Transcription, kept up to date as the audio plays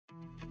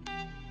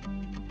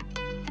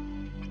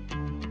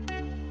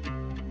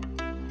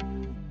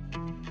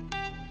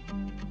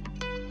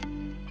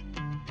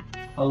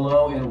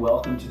Hello and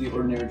welcome to the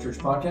Ordinary Church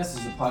Podcast. This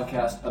is a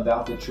podcast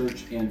about the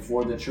church and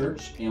for the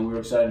church, and we're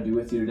excited to be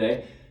with you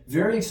today.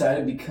 Very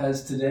excited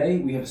because today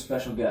we have a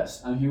special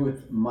guest. I'm here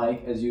with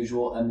Mike as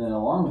usual, and then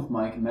along with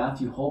Mike,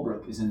 Matthew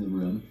Holbrook is in the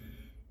room.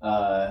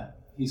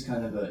 He's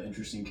kind of an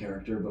interesting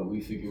character, but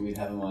we figured we'd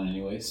have him on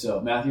anyway.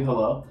 So Matthew,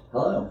 hello.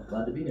 Hello,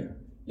 glad to be here.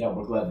 Yeah,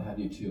 we're glad to have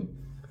you too.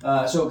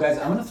 So guys,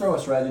 I'm going to throw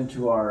us right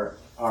into our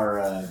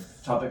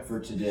topic for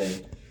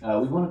today.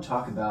 We want to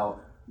talk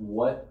about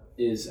what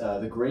is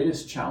the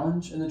greatest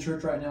challenge in the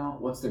church right now,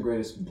 what's the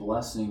greatest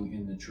blessing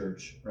in the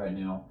church right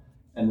now,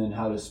 and then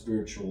how does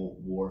spiritual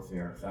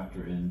warfare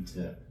factor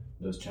into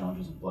those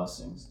challenges and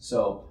blessings.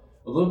 So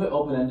a little bit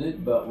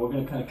open-ended, but we're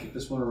going to kind of kick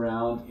this one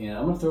around, and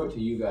I'm going to throw it to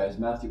you guys,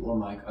 Matthew or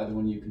Mike, either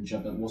one of you can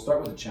jump in. We'll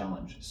start with a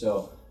challenge.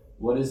 So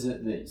what is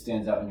it that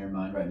stands out in your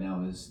mind right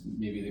now as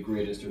maybe the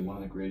greatest or one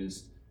of the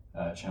greatest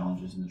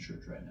challenges in the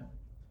church right now?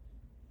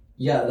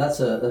 Yeah, that's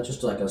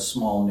just like a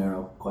small,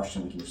 narrow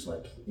question. We can just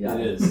It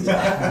is.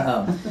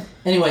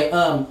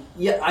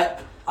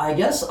 I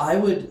guess I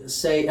would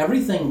say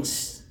everything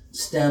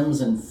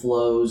stems and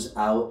flows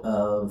out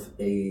of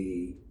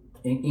an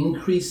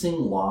increasing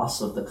loss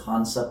of the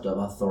concept of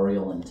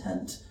authorial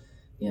intent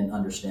in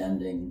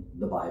understanding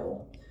the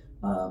Bible.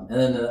 And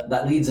then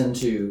that leads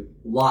into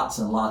lots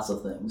and lots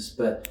of things.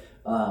 But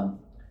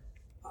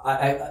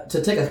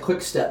to take a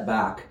quick step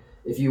back,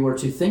 if you were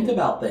to think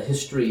about the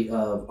history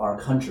of our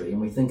country, and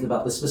we think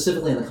about this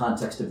specifically in the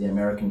context of the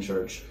American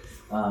church,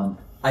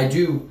 I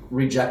do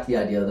reject the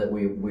idea that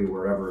we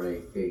were ever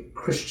a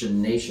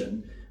Christian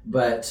nation,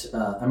 but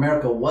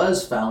America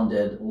was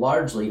founded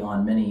largely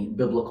on many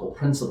biblical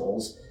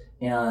principles,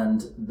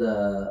 and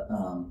the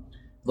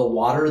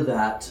water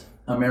that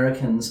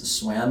Americans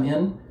swam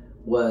in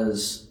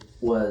was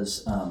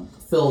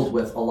filled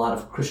with a lot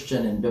of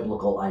Christian and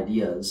biblical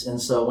ideas. And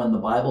so when the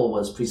Bible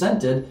was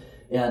presented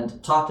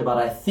and talked about,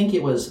 I think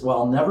it was,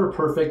 while never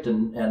perfect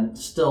and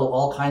still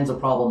all kinds of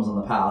problems in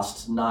the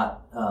past,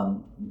 not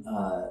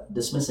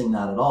dismissing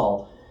that at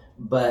all,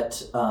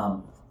 but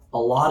a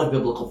lot of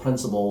biblical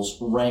principles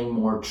rang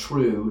more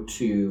true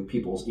to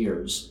people's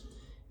ears.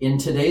 In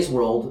today's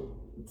world,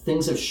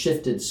 things have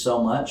shifted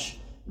so much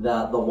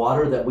that the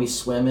water that we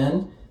swim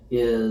in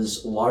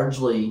is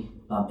largely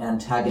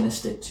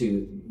antagonistic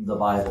to the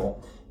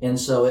Bible. And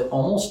so it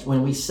almost,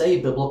 when we say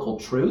biblical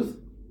truth,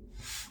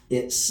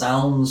 it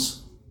sounds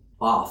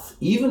off,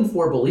 even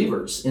for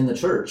believers in the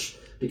church,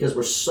 because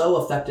we're so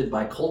affected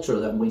by culture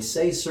that when we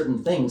say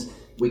certain things,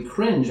 we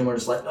cringe and we're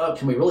just like, oh,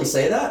 can we really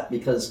say that?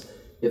 Because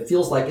it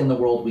feels like in the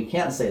world we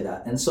can't say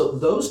that. And so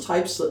those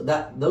types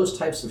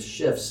of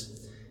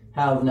shifts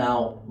have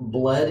now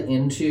bled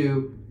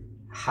into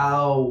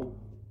how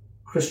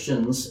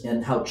Christians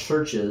and how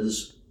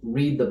churches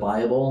read the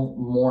Bible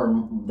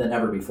more than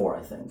ever before,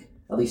 I think,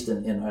 at least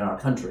in our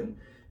country.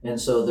 And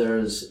so there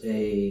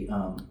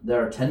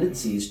are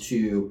tendencies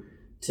to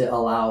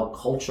allow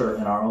culture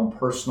and our own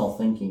personal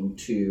thinking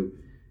to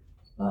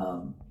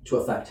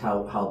affect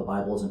how the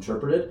Bible is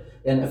interpreted.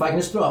 And if I can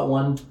just throw out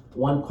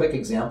one quick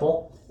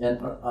example, and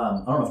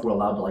I don't know if we're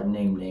allowed to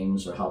name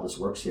names or how this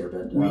works here,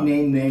 but we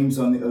name names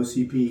on the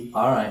OCP.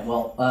 All right.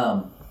 Well,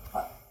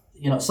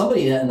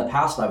 somebody in the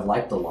past I've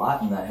liked a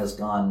lot, and that has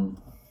gone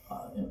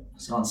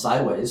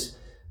sideways.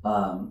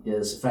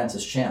 Is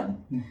Francis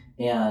Chan,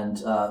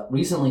 and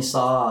recently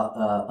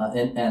saw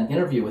an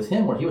interview with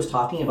him where he was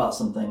talking about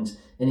some things,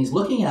 and he's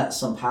looking at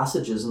some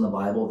passages in the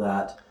Bible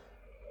that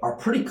are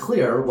pretty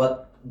clear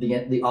what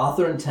the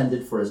author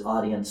intended for his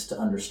audience to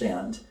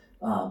understand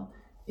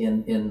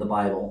in the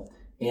Bible,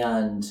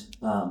 and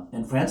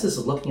Francis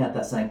is looking at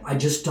that saying, I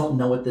just don't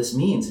know what this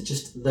means. It's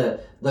just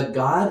the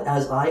God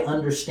as I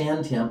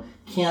understand him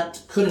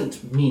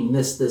couldn't mean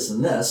this,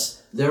 and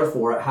this.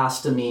 Therefore, it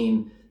has to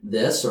mean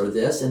this or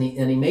this, and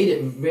he made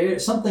it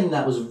something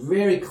that was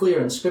very clear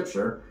in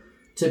Scripture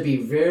to be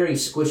very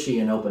squishy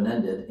and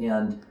open-ended,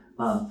 and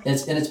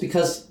it's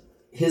because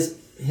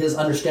his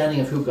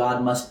understanding of who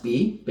God must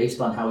be, based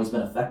on how he's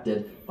been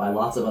affected by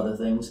lots of other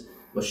things,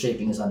 was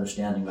shaping his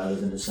understanding rather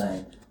than just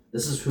saying,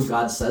 this is who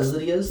God says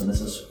that he is, and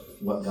this is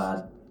what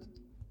God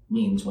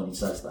means when he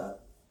says that.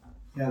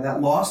 Yeah,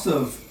 that loss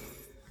of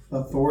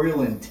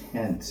authorial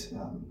intent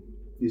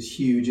is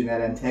huge, and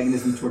that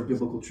antagonism toward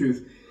biblical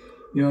truth.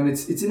 And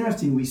it's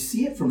interesting. We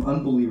see it from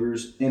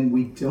unbelievers, and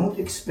we don't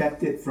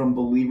expect it from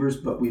believers,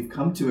 but we've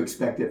come to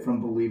expect it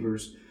from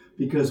believers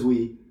because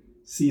we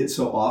see it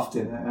so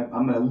often.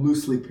 I'm going to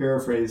loosely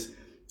paraphrase,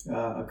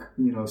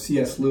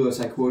 C.S. Lewis.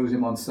 I quoted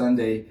him on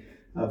Sunday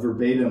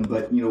verbatim,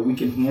 but we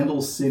can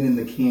handle sin in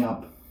the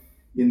camp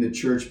in the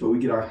church, but we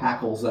get our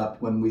hackles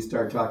up when we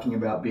start talking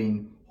about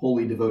being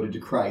wholly devoted to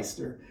Christ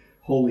or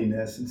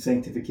holiness and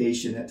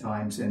sanctification at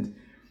times. And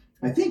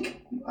I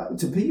think,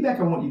 to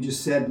piggyback on what you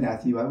just said,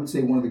 Matthew, I would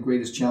say one of the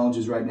greatest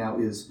challenges right now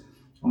is,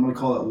 I'm going to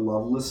call it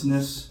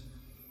lovelessness,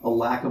 a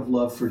lack of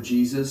love for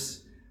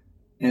Jesus,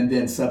 and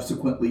then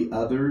subsequently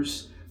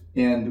others.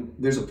 And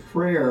there's a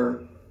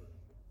prayer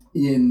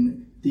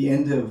in the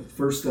end of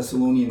 1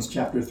 Thessalonians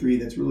chapter 3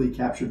 that's really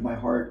captured my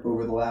heart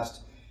over the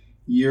last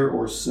year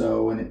or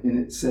so, and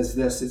it says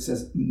this. It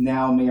says,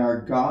 "Now may our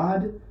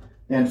God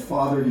and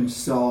Father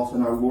himself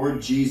and our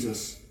Lord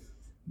Jesus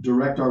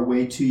direct our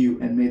way to you,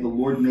 and may the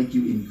Lord make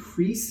you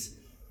increase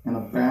and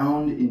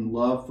abound in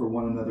love for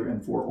one another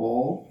and for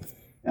all,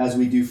 as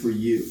we do for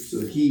you, so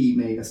that he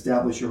may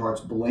establish your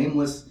hearts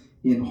blameless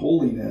in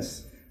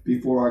holiness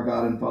before our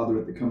God and Father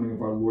at the coming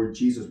of our Lord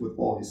Jesus with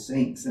all his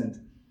saints." And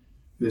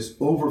this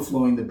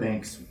overflowing the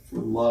banks for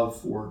love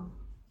for,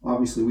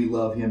 obviously we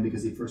love him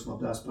because he first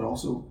loved us, but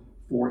also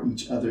for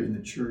each other in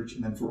the church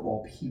and then for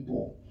all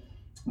people.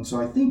 And so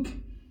I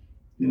think,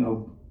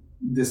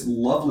 this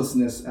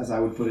lovelessness, as I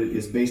would put it,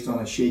 is based on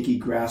a shaky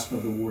grasp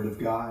of the Word of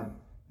God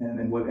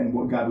and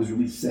what God was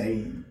really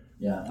saying.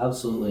 Yeah,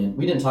 absolutely. And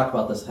we didn't talk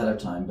about this ahead of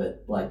time,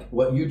 but like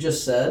what you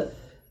just said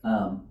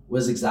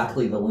was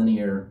exactly the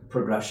linear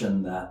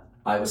progression that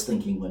I was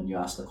thinking when you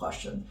asked the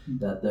question.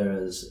 That there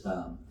is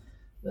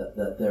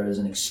that there is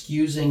an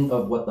excusing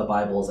of what the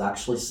Bible is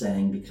actually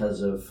saying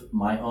because of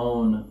my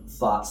own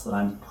thoughts that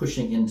I'm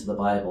pushing into the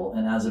Bible,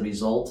 and as a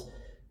result,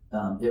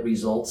 it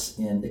results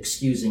in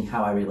excusing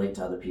how I relate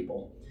to other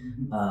people.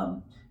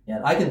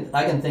 And I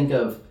can think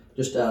of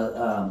just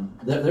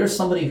there's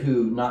somebody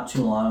who not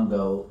too long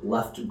ago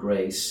left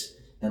Grace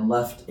and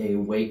left a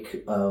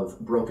wake of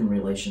broken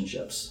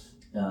relationships.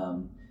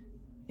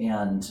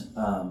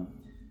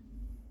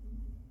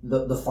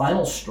 The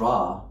final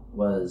straw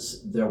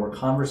was there were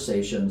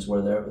conversations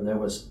where there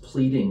was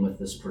pleading with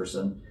this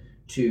person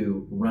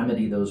to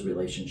remedy those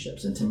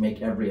relationships and to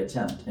make every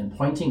attempt, and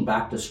pointing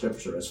back to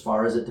Scripture, as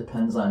far as it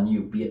depends on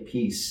you, be at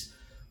peace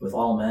with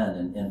all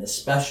men, and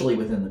especially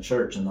within the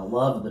church, and the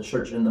love of the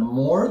church. And the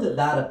more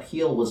that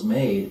appeal was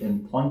made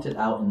and pointed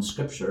out in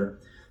Scripture,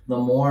 the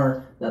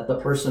more that the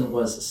person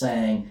was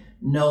saying,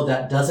 no,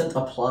 that doesn't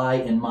apply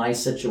in my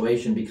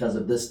situation because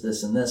of this,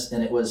 this, and this.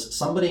 And it was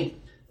somebody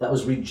that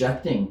was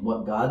rejecting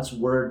what God's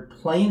word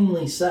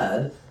plainly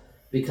said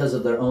because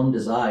of their own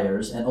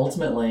desires, and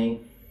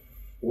ultimately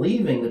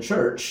leaving the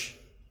church.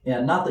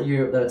 And not that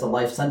it's a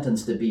life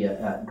sentence to be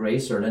at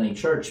Grace or at any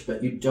church,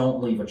 but you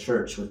don't leave a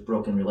church with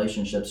broken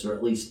relationships, or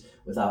at least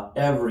without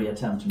every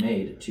attempt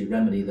made to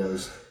remedy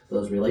those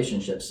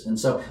relationships. And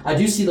so I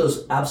do see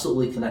those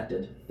absolutely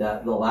connected,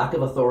 that the lack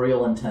of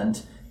authorial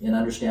intent in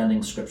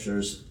understanding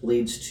Scriptures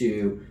leads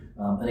to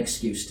an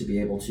excuse to be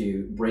able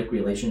to break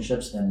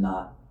relationships and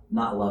not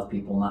love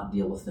people, not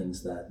deal with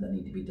things that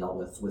need to be dealt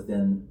with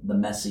within the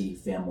messy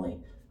family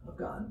of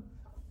God.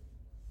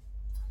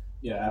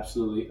 Yeah,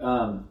 absolutely.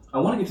 I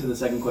want to get to the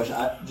second question.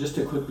 Just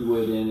to quickly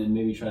wade in and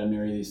maybe try to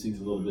marry these things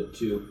a little bit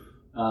too.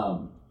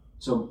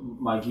 So,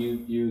 Mike,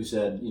 you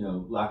said,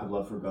 lack of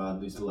love for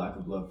God leads to lack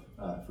of love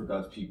for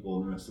God's people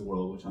and the rest of the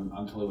world, which I'm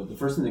totally with. The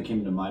first thing that came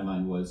into my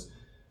mind was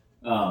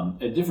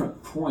at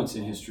different points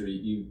in history,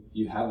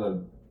 you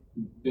have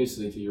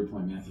basically, to your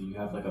point, Matthew, you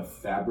have like a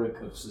fabric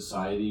of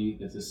society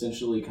that's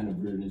essentially kind of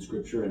rooted in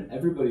Scripture, and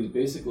everybody's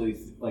basically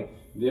like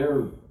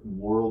their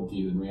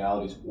worldview and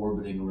reality is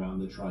orbiting around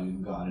the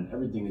triune God, and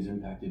everything is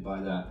impacted by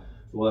that.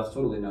 Well, that's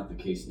totally not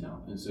the case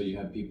now, and so you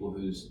have people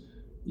whose,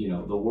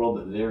 the world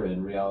that they're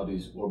in, reality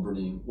is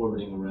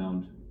orbiting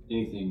around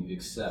anything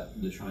except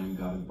the triune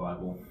God of the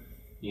Bible,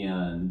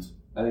 and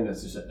I think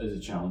that's just a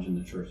challenge in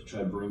the church to try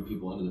to bring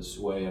people into the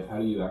sway of how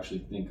do you actually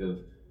think of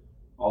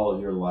all of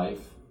your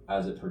life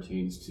as it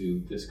pertains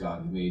to this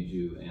God who made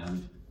you.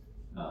 And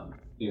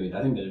anyway,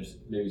 I think there's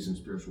maybe some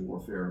spiritual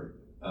warfare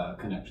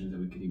connections that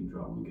we could even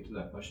draw when we get to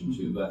that question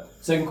too. But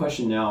second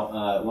question now,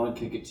 I want to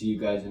kick it to you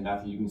guys, and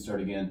Matthew, you can start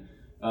again.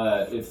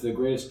 If the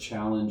greatest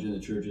challenge in the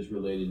church is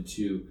related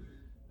to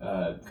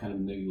kind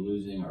of maybe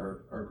losing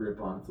our grip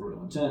on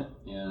authorial intent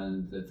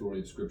and the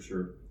authority of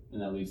Scripture,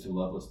 and that leads to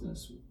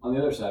lovelessness, on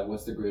the other side,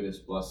 what's the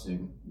greatest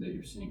blessing that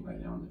you're seeing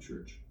right now in the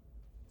church?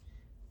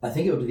 I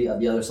think it would be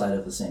the other side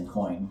of the same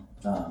coin.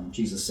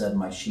 Jesus said,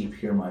 "My sheep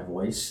hear my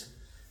voice."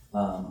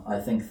 I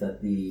think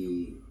that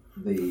the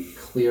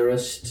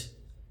clearest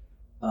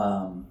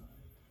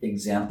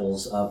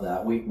examples of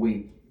that,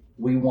 we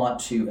want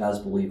to, as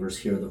believers,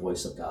 hear the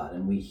voice of God,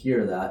 and we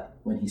hear that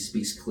when He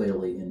speaks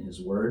clearly in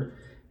His Word.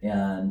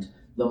 And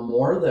the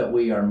more that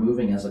we are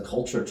moving as a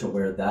culture to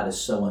where that is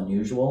so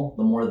unusual,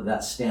 the more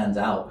that stands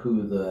out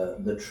who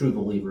the true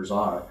believers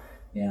are.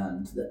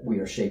 And that we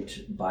are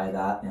shaped by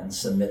that and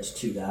submit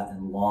to that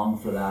and long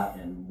for that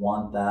and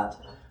want that.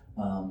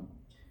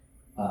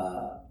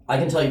 I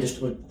can tell you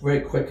just a very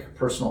quick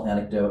personal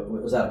anecdote.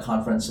 I was at a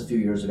conference a few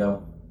years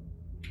ago.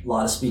 A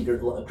lot of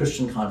speakers, a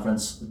Christian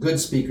conference, good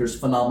speakers,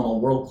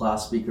 phenomenal,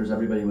 world-class speakers.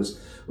 Everybody was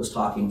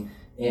talking,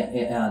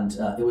 and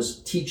it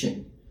was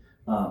teaching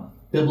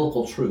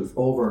biblical truth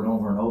over and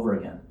over and over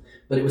again.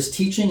 But it was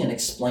teaching and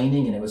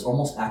explaining, and it was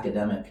almost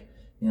academic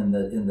in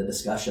the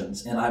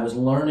discussions, and I was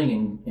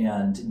learning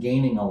and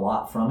gaining a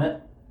lot from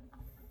it.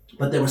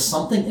 But there was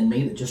something in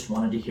me that just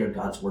wanted to hear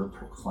God's word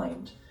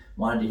proclaimed,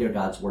 wanted to hear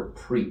God's word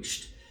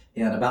preached.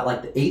 And about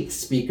like the eighth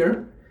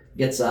speaker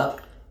gets up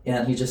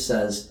and he just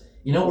says,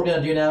 "You know what we're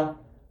going to do now?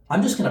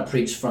 I'm just going to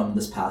preach from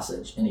this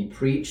passage. And he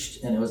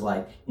preached, and it was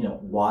like,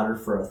 water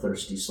for a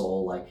thirsty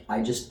soul. Like,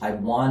 I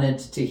wanted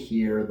to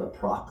hear the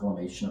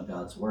proclamation of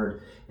God's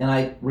word. And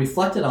I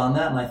reflected on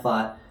that, and I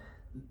thought,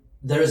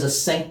 there's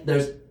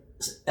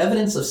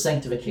evidence of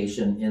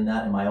sanctification in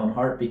that in my own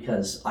heart,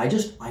 because I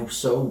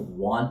so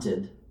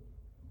wanted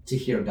to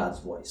hear God's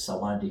voice. I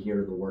wanted to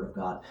hear the word of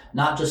God,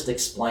 not just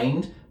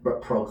explained,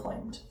 but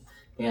proclaimed.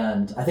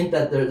 And I think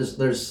that there's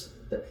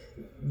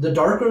the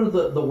darker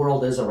the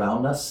world is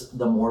around us,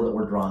 the more that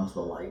we're drawn to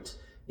the light.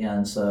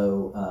 And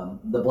so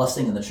the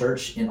blessing in the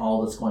church in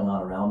all that's going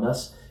on around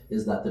us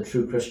is that the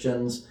true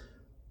Christians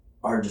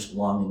are just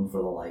longing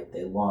for the light.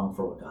 They long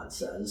for what God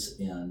says.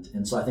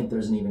 And so I think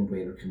there's an even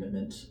greater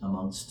commitment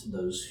amongst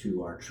those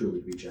who are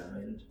truly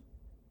regenerated.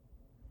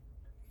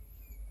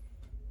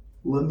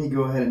 Let me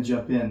go ahead and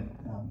jump in.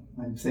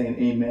 I'm saying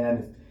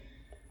amen.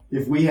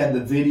 If we had the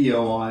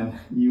video on,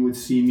 you would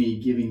see me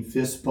giving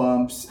fist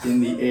bumps in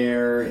the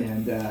air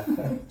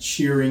and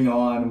cheering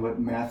on what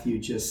Matthew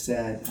just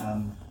said.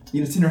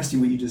 It's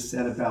interesting what you just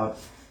said about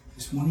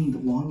just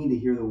longing to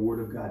hear the word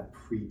of God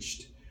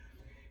preached.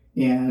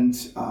 And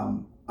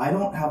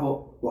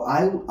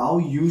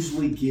I'll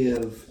usually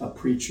give a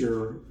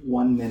preacher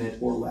 1 minute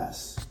or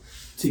less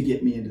to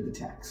get me into the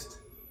text.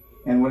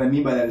 And what I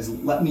mean by that is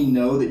let me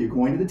know that you're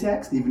going to the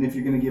text, even if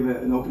you're going to give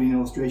an opening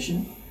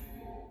illustration.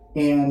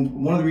 And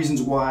one of the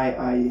reasons why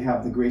I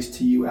have the Grace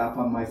to You app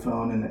on my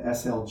phone and the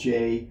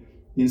SLJ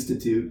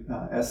Institute,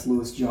 S.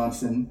 Lewis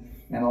Johnson,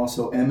 and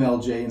also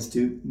MLJ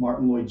Institute,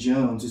 Martin Lloyd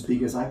Jones, is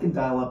because I can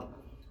dial up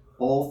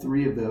all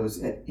three of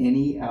those at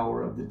any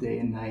hour of the day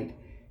and night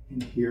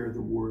and hear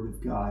the Word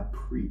of God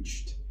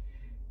preached.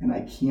 And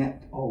I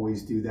can't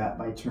always do that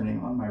by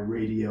turning on my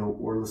radio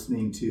or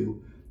listening to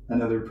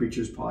another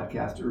preacher's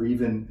podcast, or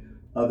even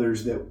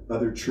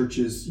other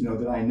churches,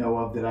 that I know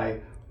of, that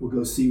I will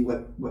go see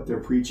what they're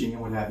preaching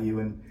and what have you.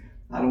 And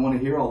I don't want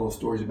to hear all those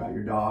stories about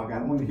your dog. I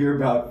don't want to hear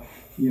about,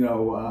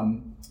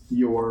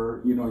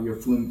 your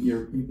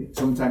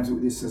sometimes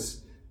this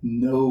is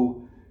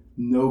no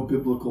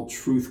biblical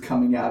truth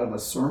coming out of a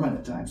sermon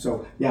at times.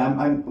 So yeah,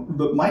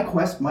 but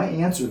my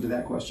answer to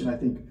that question, I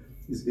think,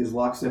 is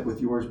lockstep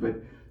with yours.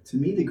 But to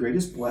me, the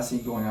greatest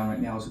blessing going on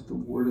right now is that the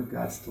Word of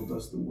God still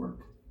does the work.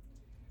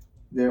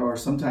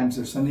 There's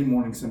Sunday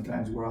mornings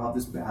sometimes where I'll have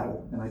this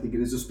battle, and I think it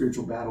is a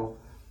spiritual battle,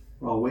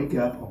 where I'll wake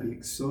up, I'll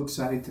be so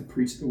excited to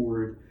preach the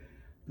word,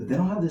 but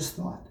then I'll have this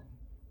thought,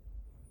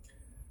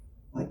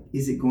 like,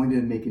 is it going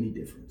to make any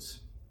difference?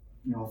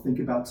 I'll think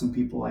about some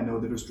people I know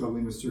that are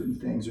struggling with certain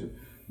things, or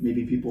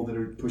maybe people that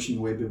are pushing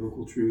away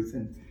biblical truth,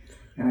 and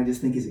I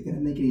just think, is it going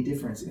to make any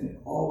difference? And it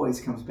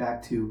always comes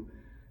back to,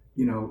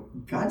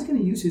 God's going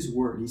to use His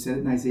word. He said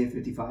it in Isaiah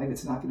 55,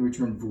 it's not going to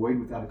return void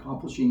without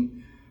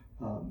accomplishing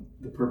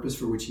the purpose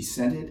for which He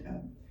sent it.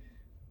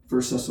 1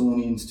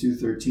 Thessalonians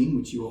 2:13,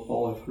 which you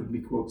all have heard me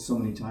quote so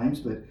many times,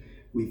 but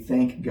we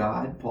thank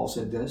God. Paul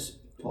said this.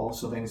 Paul,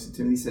 Silvanus, and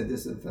Timothy said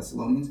this to the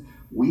Thessalonians.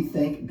 We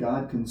thank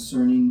God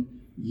concerning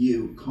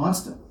you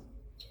constantly,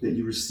 that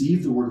you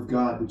received the word of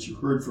God, which you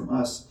heard from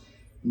us,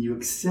 and you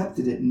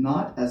accepted it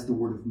not as the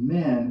word of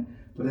men,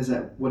 but as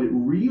what it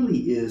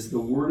really is, the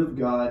word of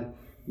God,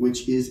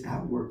 which is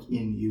at work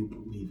in you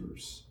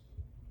believers.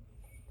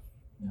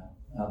 Yeah,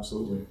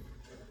 absolutely.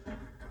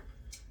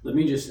 Let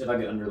me just, if I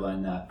could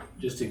underline that,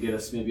 just to get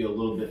us maybe a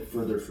little bit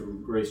further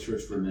from Grace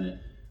Church for a minute.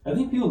 I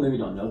think people maybe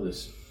don't know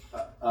this.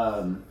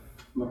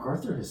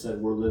 MacArthur has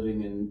said we're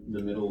living in the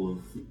middle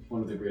of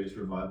one of the greatest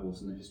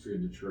revivals in the history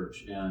of the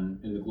church.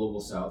 And in the global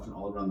south and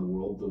all around the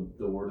world,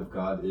 the Word of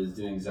God is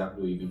doing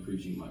exactly what you've been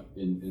preaching, Mike,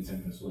 in 2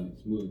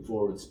 Thessalonians, moving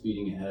forward,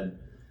 speeding ahead.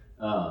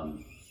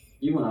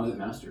 Even when I was at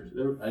Masters,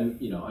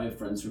 I have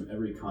friends from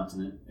every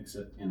continent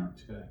except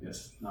Antarctica, I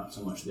guess, not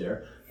so much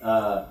there.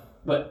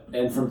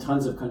 And from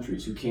tons of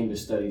countries who came to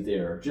study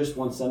there, just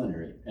one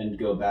seminary, and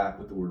go back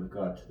with the Word of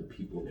God to the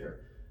people there.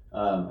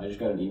 I just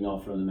got an email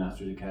from the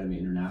Masters Academy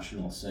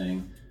International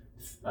saying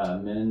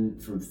men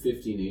from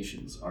 50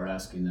 nations are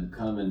asking them,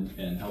 come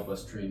and help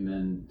us train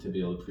men to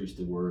be able to preach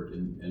the Word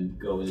and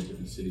go into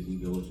different cities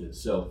and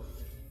villages. So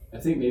I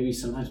think maybe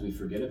sometimes we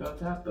forget about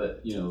that,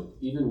 but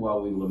even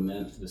while we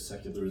lament the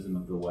secularism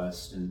of the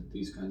West and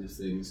these kinds of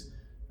things,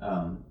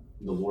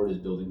 the Lord is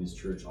building His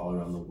church all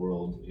around the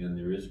world, and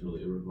there is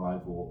really a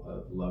revival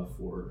of love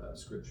for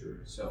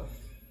Scripture. So,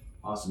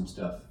 awesome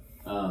stuff.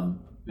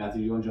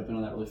 Matthew, do you want to jump in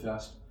on that really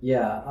fast?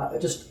 Yeah,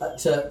 just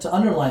to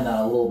underline that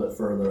a little bit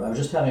further, I was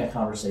just having a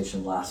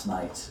conversation last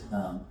night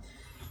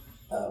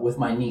with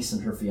my niece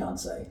and her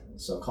fiance,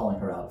 so calling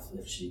her out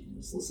if she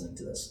is listening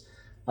to this.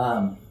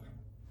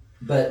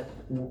 But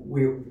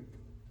we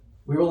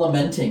were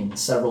lamenting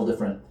several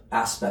different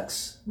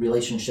aspects,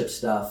 relationship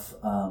stuff,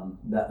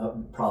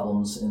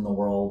 problems in the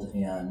world,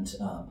 and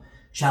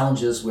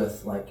challenges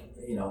with,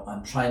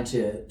 I'm trying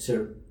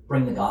to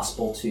bring the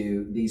gospel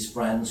to these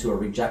friends who are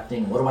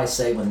rejecting. What do I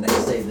say when they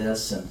say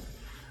this? And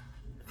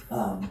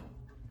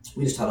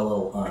we just had a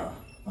little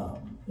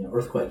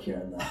earthquake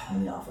here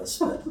in the office,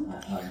 but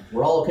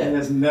we're all okay. It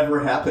has never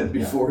happened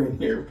before in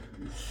here.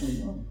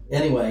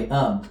 Anyway,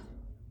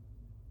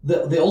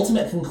 the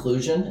ultimate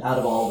conclusion out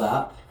of all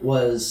that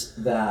was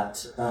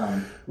that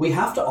we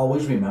have to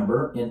always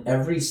remember in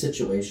every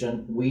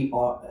situation we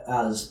are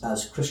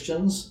as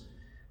Christians,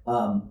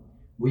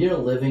 we are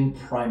living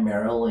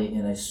primarily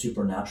in a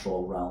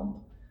supernatural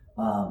realm,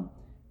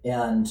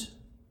 and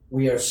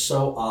we are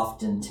so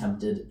often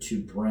tempted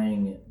to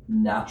bring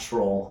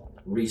natural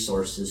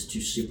resources to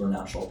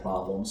supernatural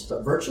problems.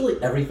 But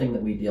virtually everything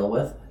that we deal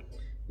with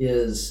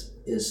is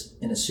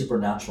in a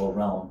supernatural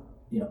realm.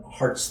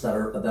 Hearts that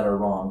are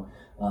wrong,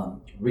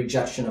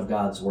 rejection of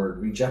God's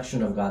word,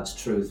 rejection of God's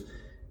truth,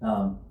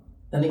 and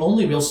the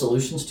only real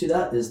solutions to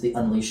that is the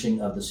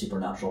unleashing of the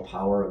supernatural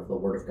power of the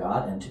Word of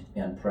God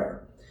and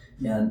prayer,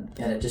 and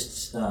it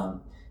just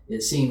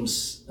it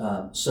seems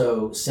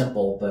so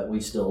simple, but we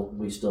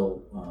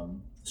still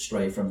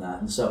stray from that.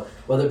 And so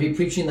whether it be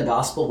preaching the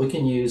gospel, we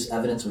can use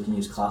evidence, we can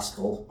use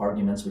classical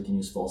arguments, we can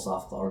use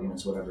philosophical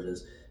arguments, whatever it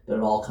is, but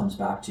it all comes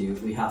back to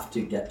we have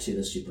to get to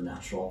the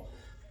supernatural.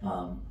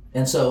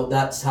 And so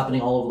that's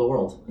happening all over the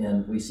world,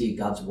 and we see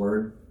God's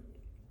word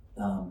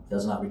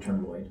does not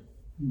return void.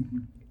 Mm-hmm.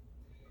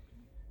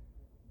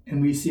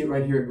 And we see it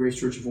right here at Grace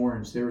Church of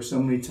Orange. There were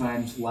so many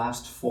times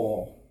last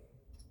fall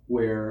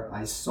where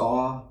I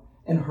saw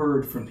and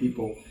heard from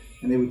people,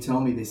 and they would tell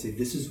me, they say,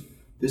 this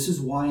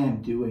is why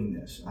I'm doing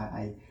this.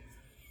 I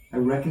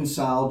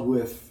reconciled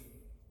with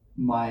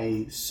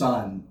my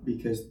son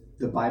because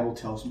the Bible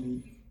tells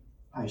me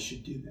I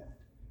should do that.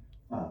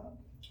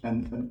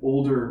 An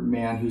older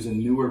man who's a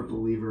newer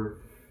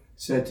believer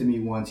said to me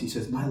once, he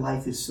says, my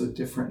life is so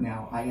different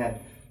now. I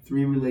had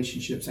 3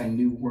 relationships I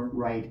knew weren't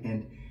right,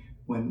 and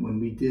when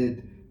we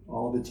did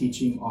all the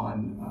teaching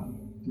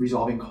on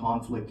resolving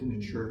conflict in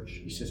the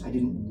church, he says, I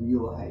didn't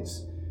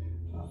realize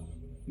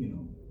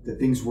that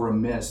things were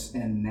amiss,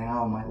 and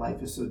now my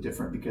life is so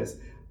different because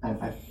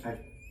I've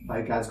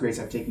by God's grace,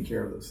 I've taken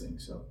care of those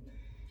things. So,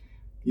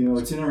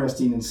 it's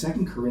interesting, in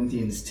 2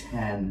 Corinthians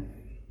 10,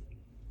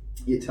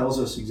 it tells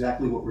us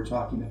exactly what we're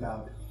talking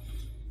about.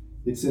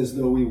 It says,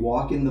 though we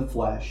walk in the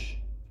flesh,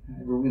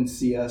 everyone can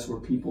see us, we're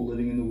people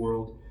living in the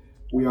world,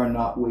 we are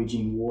not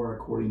waging war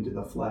according to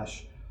the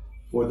flesh.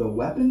 For the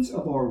weapons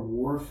of our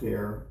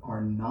warfare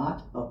are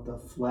not of the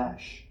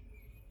flesh,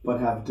 but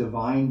have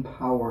divine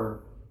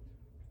power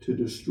to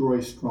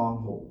destroy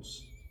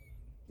strongholds.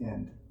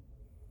 And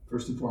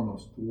first and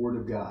foremost, the Word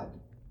of God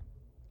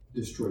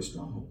destroys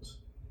strongholds.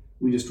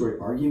 We destroy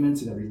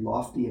arguments and every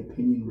lofty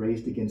opinion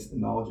raised against the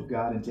knowledge of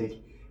God, and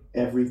take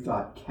every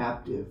thought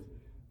captive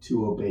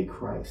to obey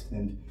Christ.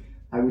 And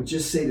I would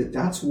just say that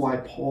that's why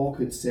Paul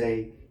could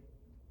say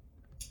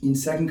in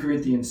 2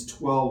 Corinthians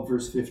 12,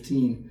 verse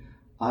 15,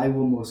 I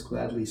will most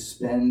gladly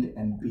spend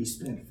and be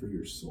spent for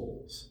your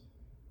souls,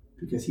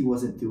 because he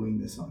wasn't doing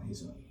this on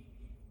his own.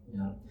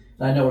 Yeah.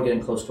 And I know we're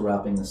getting close to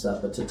wrapping this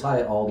up, but to tie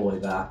it all the way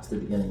back to the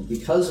beginning,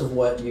 because of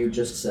what you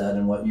just said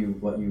and what you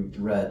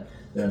read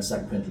there in 2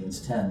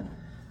 Corinthians 10,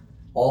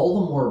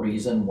 all the more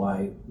reason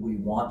why we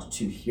want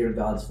to hear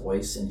God's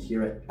voice and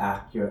hear it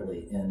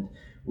accurately. And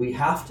we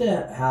have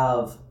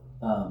to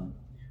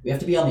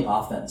be on the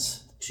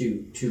offense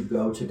to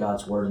go to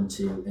God's word and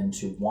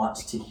to want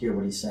to hear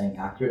what he's saying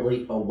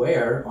accurately,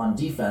 aware on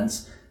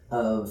defense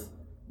of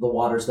the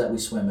waters that we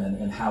swim in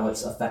and how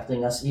it's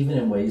affecting us, even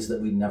in ways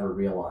that we never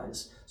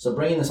realize. So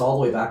bringing this all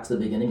the way back to the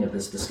beginning of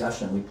this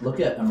discussion, we look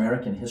at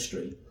American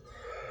history,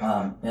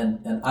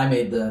 and I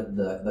made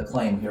the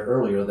claim here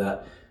earlier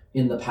that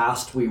in the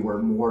past we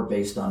were more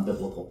based on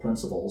biblical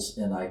principles,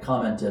 and I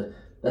commented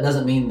that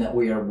doesn't mean that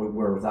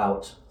we're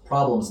without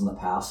problems in the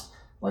past,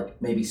 like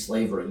maybe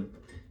slavery,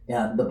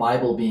 and the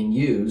Bible being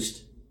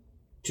used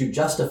to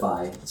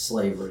justify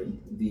slavery.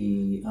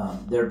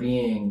 There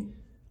being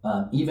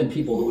even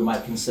people that we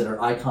might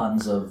consider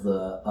icons of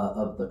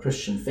the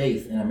Christian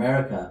faith in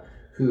America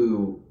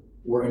who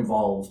were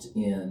involved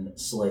in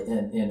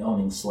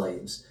owning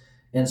slaves.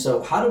 And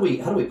so how do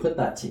we put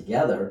that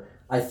together?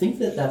 I think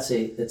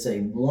it's a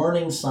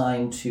warning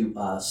sign to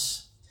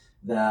us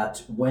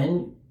that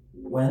when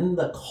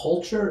the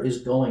culture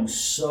is going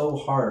so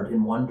hard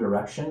in one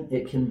direction,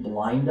 it can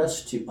blind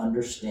us to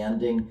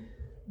understanding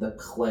the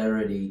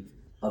clarity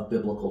of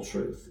biblical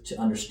truth, to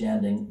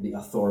understanding the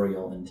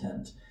authorial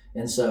intent.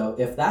 And so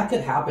if that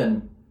could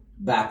happen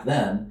back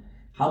then,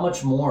 how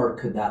much more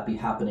could that be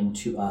happening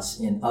to us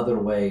in other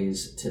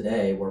ways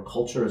today, where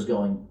culture is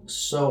going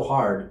so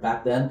hard?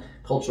 Back then,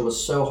 culture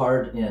was so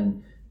hard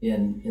in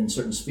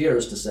certain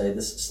spheres to say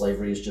this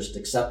slavery is just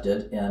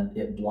accepted, and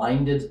it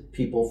blinded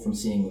people from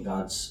seeing what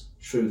God's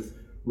truth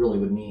really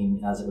would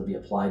mean as it would be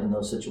applied in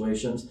those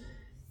situations.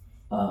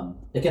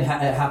 It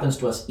happens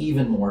to us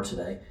even more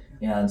today,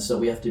 and so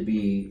we have to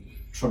be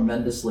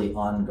tremendously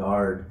on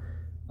guard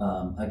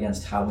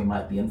against how we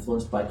might be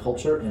influenced by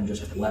culture, and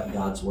just let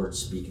God's word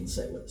speak and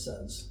say what it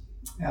says.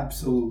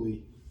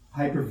 Absolutely.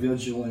 Hyper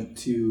vigilant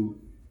to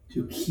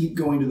keep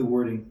going to the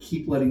word and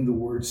keep letting the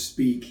word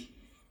speak,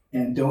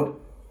 and don't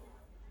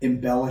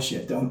embellish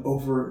it. Don't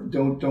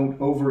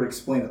over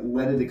explain it.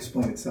 Let it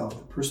explain itself.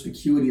 The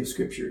perspicuity of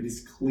Scripture, it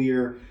is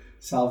clear.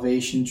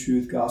 Salvation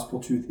truth,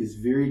 gospel truth is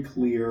very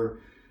clear.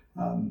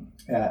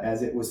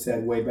 As it was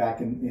said way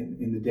back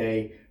in the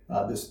day,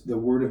 the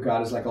word of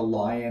God is like a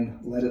lion.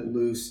 Let it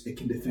loose; it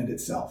can defend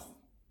itself.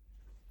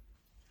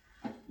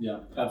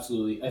 Yeah,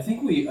 absolutely. I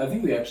think we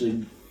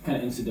actually kind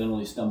of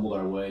incidentally stumbled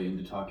our way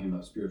into talking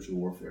about spiritual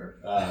warfare.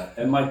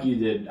 And Mike, you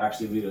did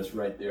actually lead us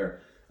right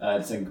there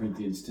in 2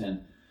 Corinthians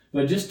 10.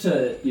 But just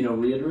to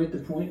reiterate the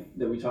point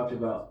that we talked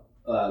about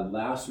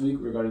last week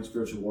regarding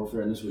spiritual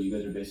warfare, and this is what you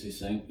guys are basically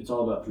saying, it's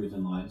all about truth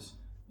and lies.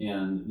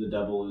 And the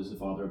devil is the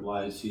father of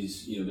lies.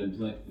 He's been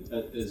playing.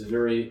 It's a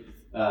very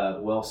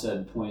well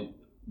said point,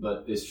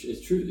 but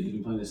it's true that he's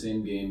been playing the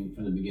same game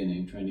from the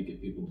beginning, trying to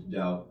get people to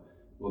doubt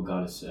what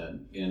God has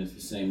said, and it's the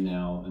same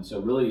now. And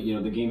so really,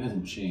 the game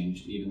hasn't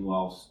changed, even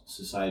while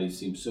society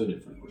seems so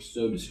different, or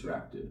so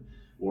distracted,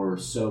 or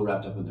so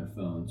wrapped up in their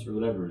phones, or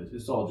whatever it is.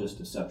 It's all just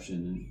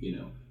deception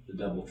and, the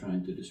devil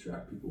trying to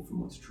distract people from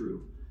what's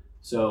true.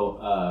 So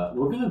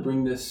we're going to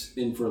bring this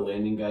in for a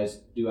landing, guys.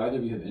 Do either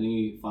of you have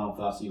any final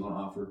thoughts that you want to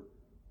offer?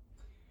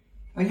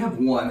 I have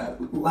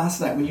one.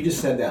 Last night, when you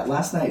just said that,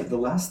 the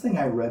last thing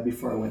I read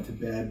before I went to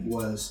bed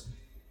was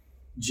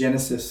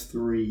Genesis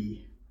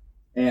 3,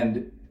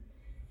 and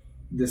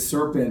the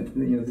serpent,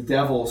 the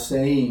devil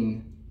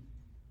saying,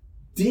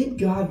 did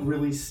God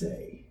really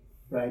say,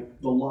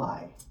 right? The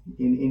lie.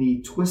 And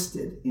he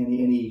twisted,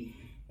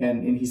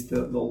 and he's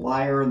the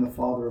liar and the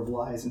father of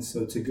lies. And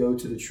so to go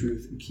to the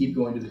truth and keep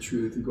going to the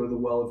truth and go to the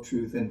well of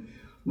truth. And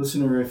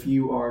listener, if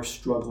you are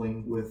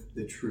struggling with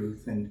the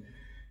truth, and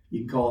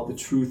you can call it the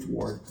truth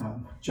war.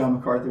 John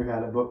MacArthur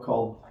had a book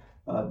called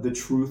The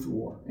Truth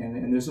War.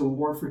 And there's a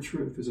war for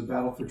truth. There's a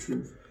battle for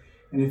truth.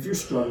 And if you're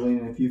struggling,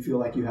 and if you feel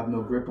like you have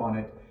no grip on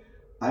it,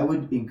 I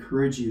would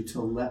encourage you to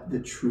let the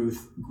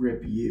truth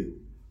grip you.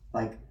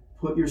 Like,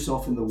 put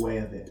yourself in the way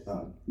of it.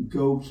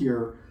 Go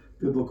hear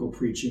biblical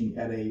preaching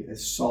at a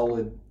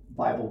solid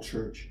Bible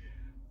church.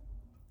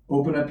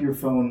 Open up your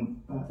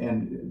phone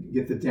and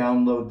get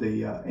download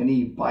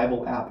any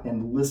Bible app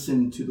and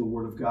listen to the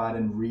Word of God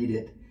and read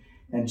it.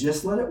 And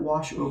just let it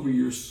wash over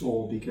your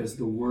soul, because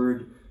the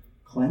Word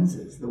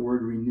cleanses, the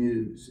Word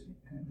renews.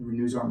 It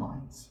renews our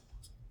minds.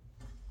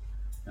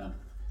 Yeah,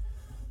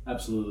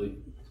 absolutely.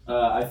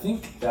 I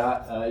think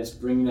that is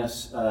bringing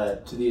us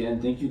to the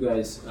end. Thank you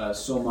guys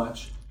so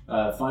much.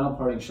 Final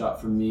parting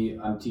shot from me.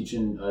 I'm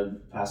teaching a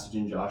passage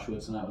in Joshua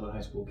tonight with the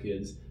high school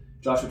kids.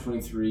 Joshua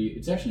 23.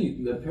 It's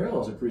actually, the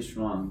parallels are pretty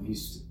strong.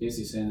 He's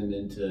basically sending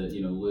them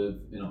to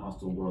live in a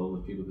hostile world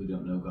with people who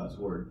don't know God's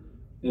word.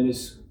 And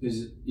his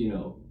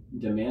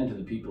demand to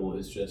the people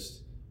is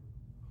just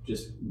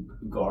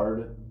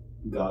guard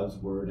God's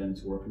word and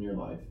its work in your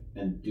life,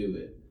 and do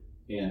it,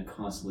 and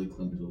constantly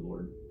cling to the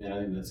Lord. And I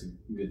think that's a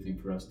good thing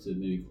for us to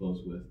maybe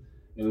close with.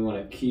 And we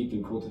want to keep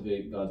and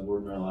cultivate God's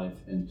word in our life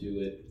and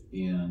do it,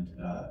 and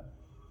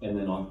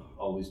then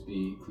always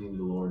be clinging to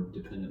the Lord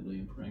dependently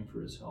and praying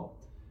for his help.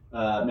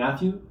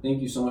 Matthew,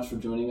 thank you so much for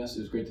joining us.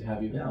 It was great to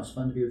have you. Yeah, it was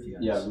fun to be with you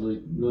guys. Yeah,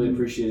 really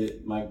appreciate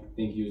it. Mike,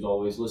 thank you as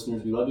always.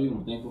 Listeners, we love you and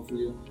we're thankful for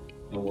you.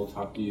 And we'll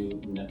talk to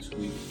you next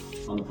week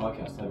on the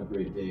podcast. Have a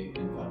great day,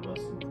 and God bless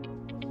you.